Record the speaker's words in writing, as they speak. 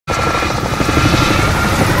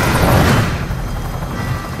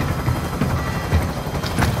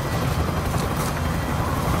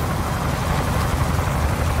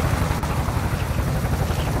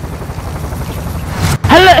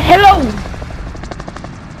Hello.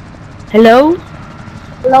 Hello.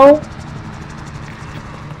 Hello.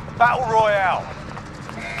 Battle Royale.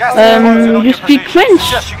 Gas You speak French?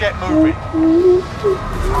 Just you get moving.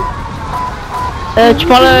 Tu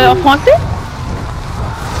parles en français?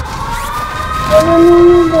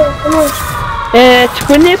 Tu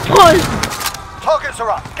connais Frost? Targets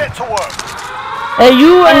are up. Get to work.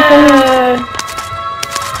 You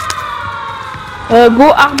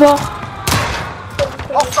go Arbor.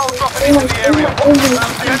 Hostiles dropping into the area. The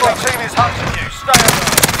enemy team is hunting you. Stay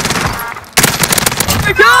alert.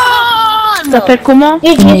 Ça s'appelle comment?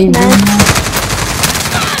 GG, man.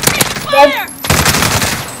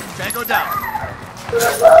 Tango down.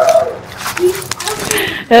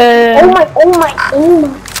 Oh my.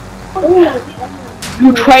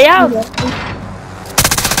 You try out? No.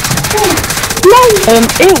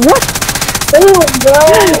 Hey, what? Oh, bro.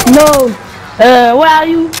 No. Where are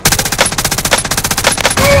you?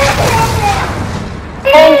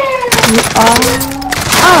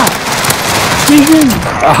 Prison.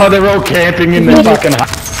 Oh, they're all camping in the fucking hut.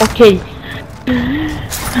 Okay.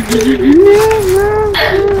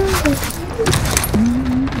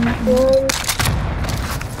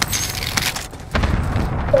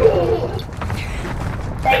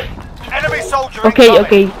 Enemy soldier Okay,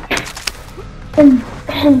 incoming. okay.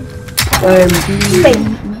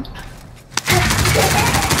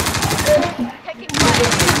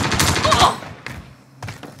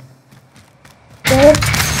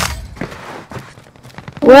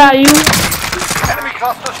 Where are you? Enemy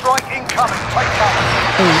cluster strike incoming. Take cover.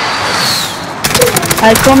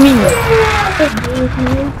 I come in.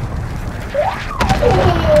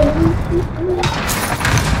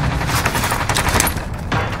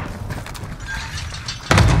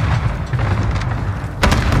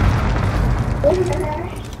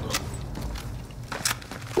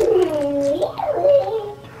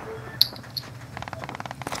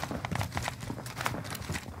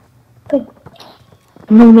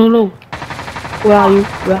 No. Where are you?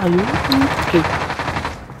 Okay.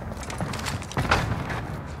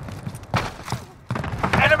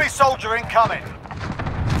 Enemy soldier incoming.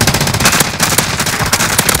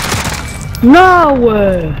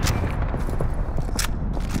 No!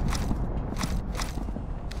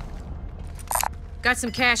 Got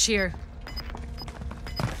some cash here.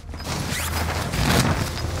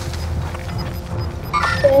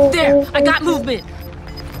 There, I got movement.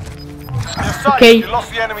 You're safe. Okay. You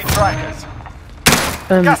lost the enemy trackers.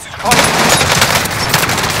 Gas is close.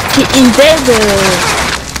 He is dead.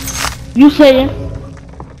 You say?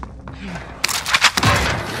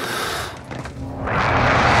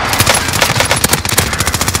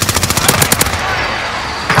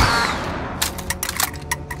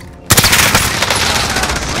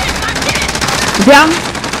 Down.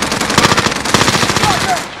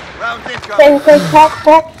 Round incoming.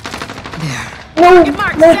 Crack. No.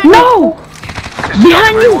 No!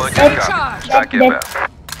 Behind you! Charge.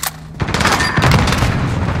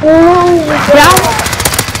 Down.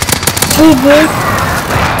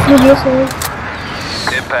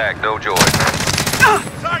 Impact, no joy.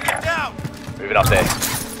 Target down. Moving up there.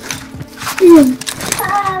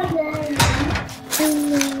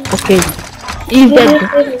 Okay. He's dead.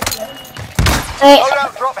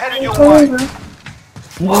 Loadout drop headed your way.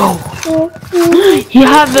 Whoa. He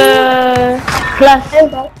have a class.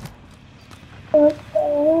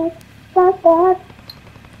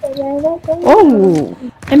 Oh,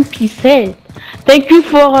 MP7. Thank you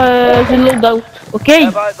for the loadout. Okay.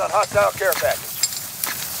 Have eyes on hostile care package.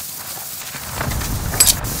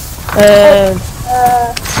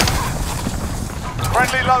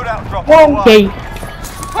 Friendly loadout drop on the way. Okay.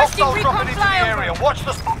 Hostiles dropping into the area. Watch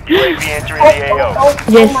the... UAV entering the AO.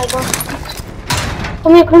 Yes. Oh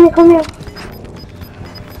my god. Come here.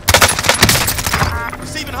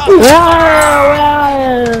 Receiving Where?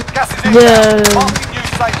 Gas is in. The- Marking new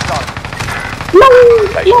safe zone.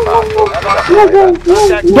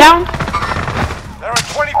 Down. There are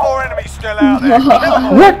 24 enemies still out there. Kill them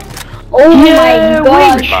all. What? Oh my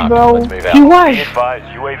gosh, Let's bro. move out. He was. Be advised,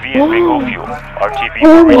 UAV is bingo fuel. RTB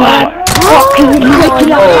Oh for my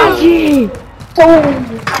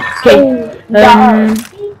Okay.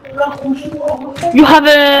 You have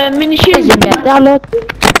a munitions, Charlotte.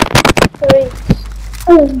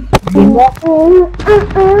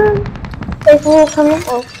 Coming.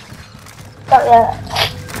 Oh.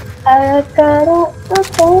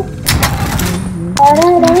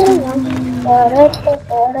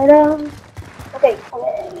 Okay.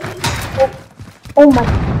 Oh my.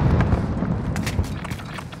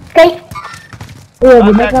 Okay.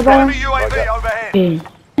 Enemy UAV overhead. Okay.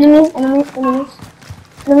 Enemies.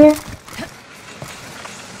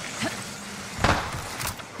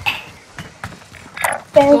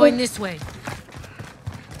 Going this way.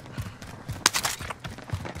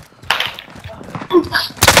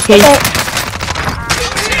 Okay.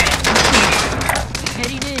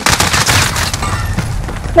 Heading in.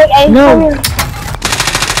 Okay, I'm No. coming.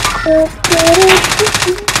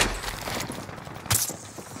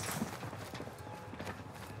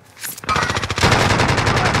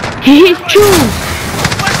 He hit you.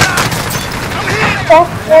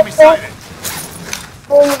 Enemy sighted.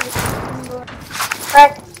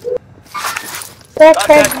 Back. Back, Got back,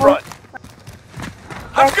 that front.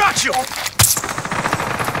 I've got you.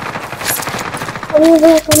 Come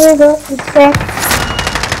here, go. It's back.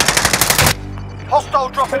 Hostile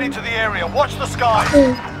dropping into the area. Watch the sky.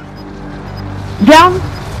 Down.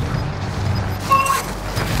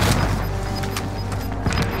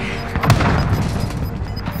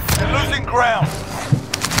 They're losing ground.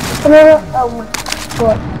 Come here, oh my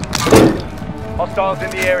god. Hostiles in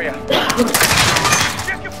the area.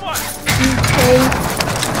 Check your fire.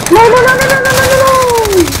 No!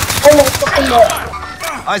 Oh my fucking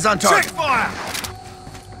god. Eyes on Check target. fire.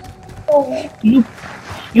 Oh. You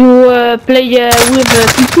play with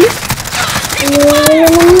PC? No,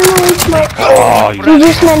 it's my Oh, you-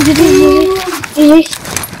 GG's, man, GG's.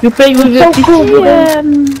 You play with So PC?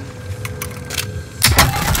 cool,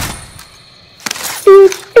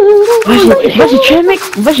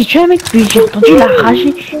 Vas-y, tu es un mec, puis j'ai entendu la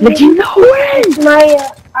rager. Il a dit no way. My,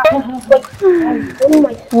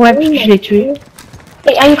 Ouais, puis je l'ai tué.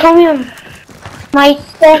 Hey, I'm coming. My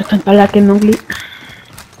stuff, J'entends pas la game anglais.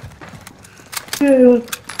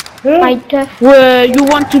 my stuff. You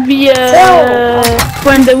want to be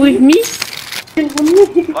friend with me?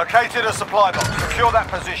 Located a supply box. Secure that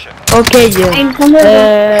position. Okay, I'm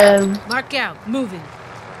coming. Mark out. Moving.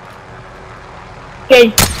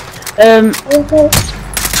 Okay. Okay.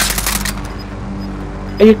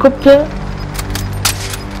 Helicopter.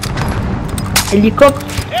 Helicopter.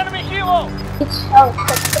 Enemy helo. It's out.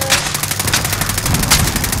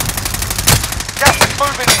 Gas is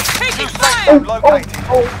moving in. Taking New safe fire. zone located.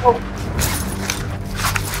 Oh.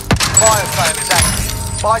 Fire sale is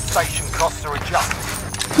active. Buy station costs are adjusted.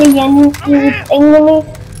 The enemy.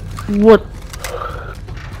 What?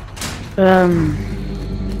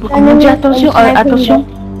 Comment dire attention? Attention.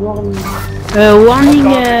 Warning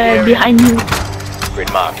behind you.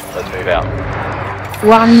 Grid marked. Let's move out.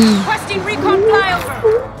 Warning. Requesting recon flyover.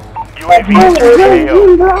 UAV entering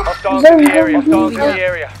the AO. Hostiles in the area. Hostiles in Moving the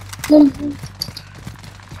area.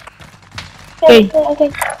 Okay.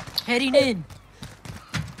 Heading in.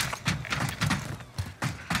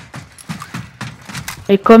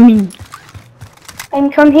 Hey, coming. I'm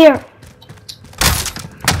come here.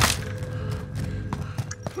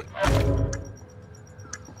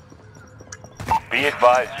 Be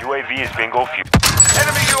advised, UAV is bingo fuel.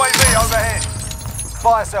 Enemy UAV overhead.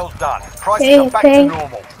 Fire sale's done. Prices Okay, are back okay. to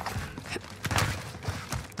normal.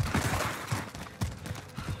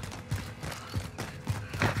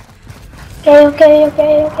 Okay,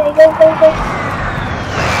 go.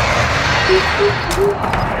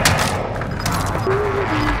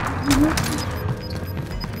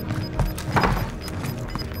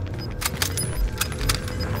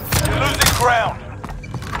 You're losing ground.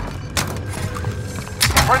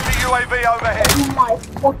 Friendly UAV overhead. Oh my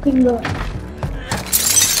fucking god.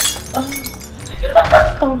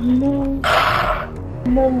 Oh no.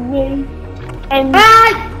 No way. And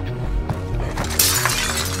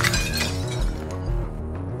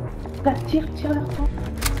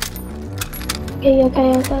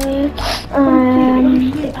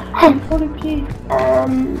Okay.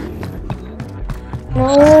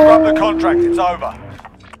 Drop the contract, it's over.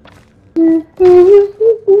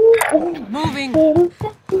 Moving.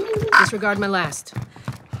 Disregard my last.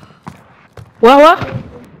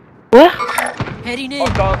 Where? Heading in.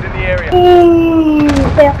 Hostiles in the area.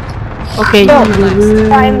 Okay.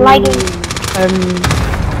 I'm lighting.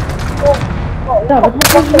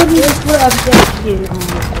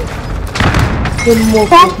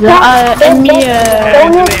 Enemy.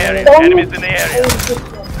 Enemies in the area. Enemies in the area.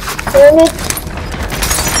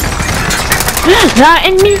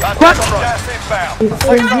 Ennemi. Quoi? Gas inbound.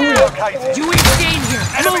 Safe zone located. You ain't staying here.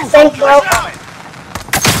 Enemy Move. soldiers coming.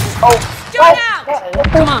 Start out.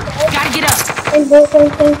 Come on. Gotta get up.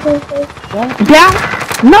 Down?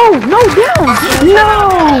 No, down. No.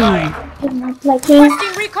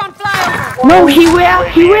 Requesting recon flyover. No, he will.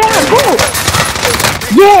 Go.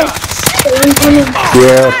 Yes.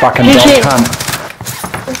 Yeah, fucking GG. dog cunt.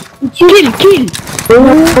 Kill. No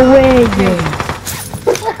way.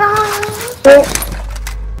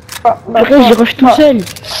 Après, je rush tout seul.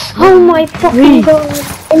 Oh my fucking Oui. god.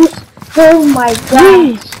 Oh my god.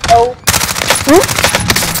 Oui. Oh.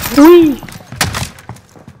 Oui.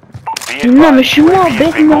 Be Non, advised, mais je suis moi, UAV is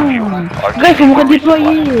bête, bingo non. fuel. Gars, il faut me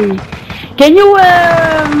redéployer. Can you, God,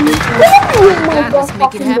 let's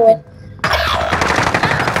make it happen.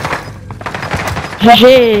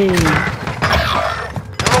 GG.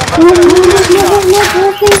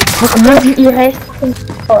 Combien il reste?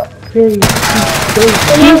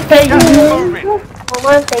 Gas is moving.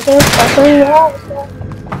 Someone taking fucking walk.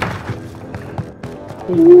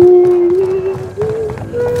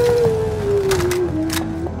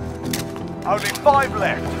 Only 5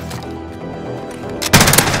 left.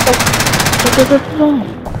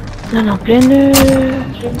 Non, non, pleine.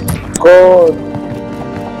 Good.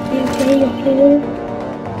 Okay.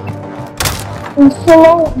 And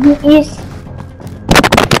so he is.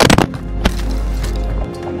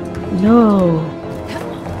 No.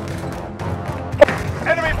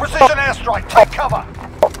 Enemy precision airstrike. Take cover.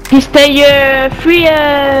 He stay free,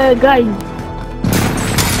 guys.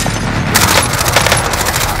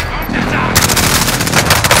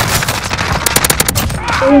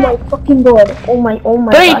 Oh my fucking god. Oh my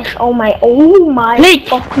Blake. gosh. Oh my Blake.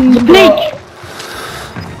 fucking The god. Blake.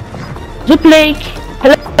 The Blake.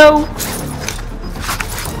 Hello.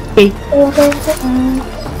 Hey.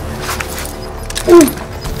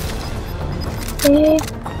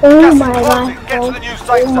 Oh Gas my is closing. gosh. Get to the new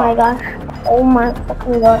safe Oh my zone. gosh. Oh my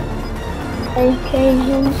fucking god.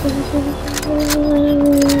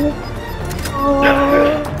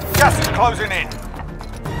 Gas is closing in.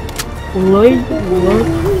 Lloyd.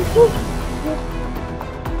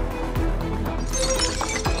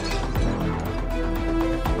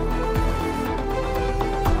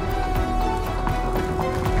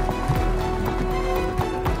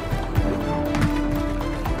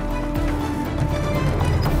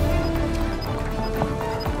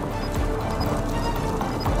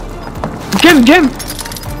 Jump.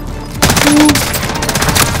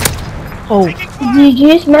 Oh.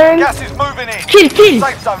 GG's man. Gas is moving in. Kill.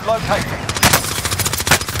 Safe zone located.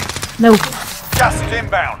 No. Gas is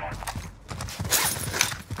inbound.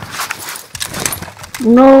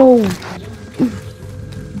 No.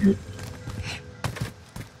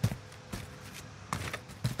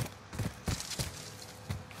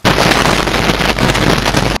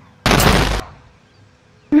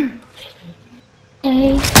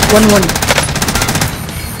 Hey. 1-1.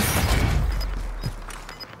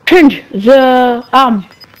 Change the arm.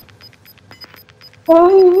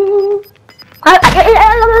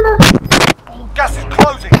 Gas is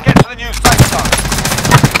closing. Get to the new safe zone.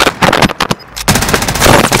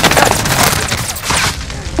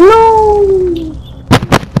 No!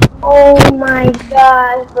 Oh my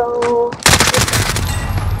god, bro.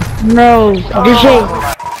 No. GG.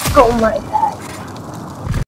 Oh my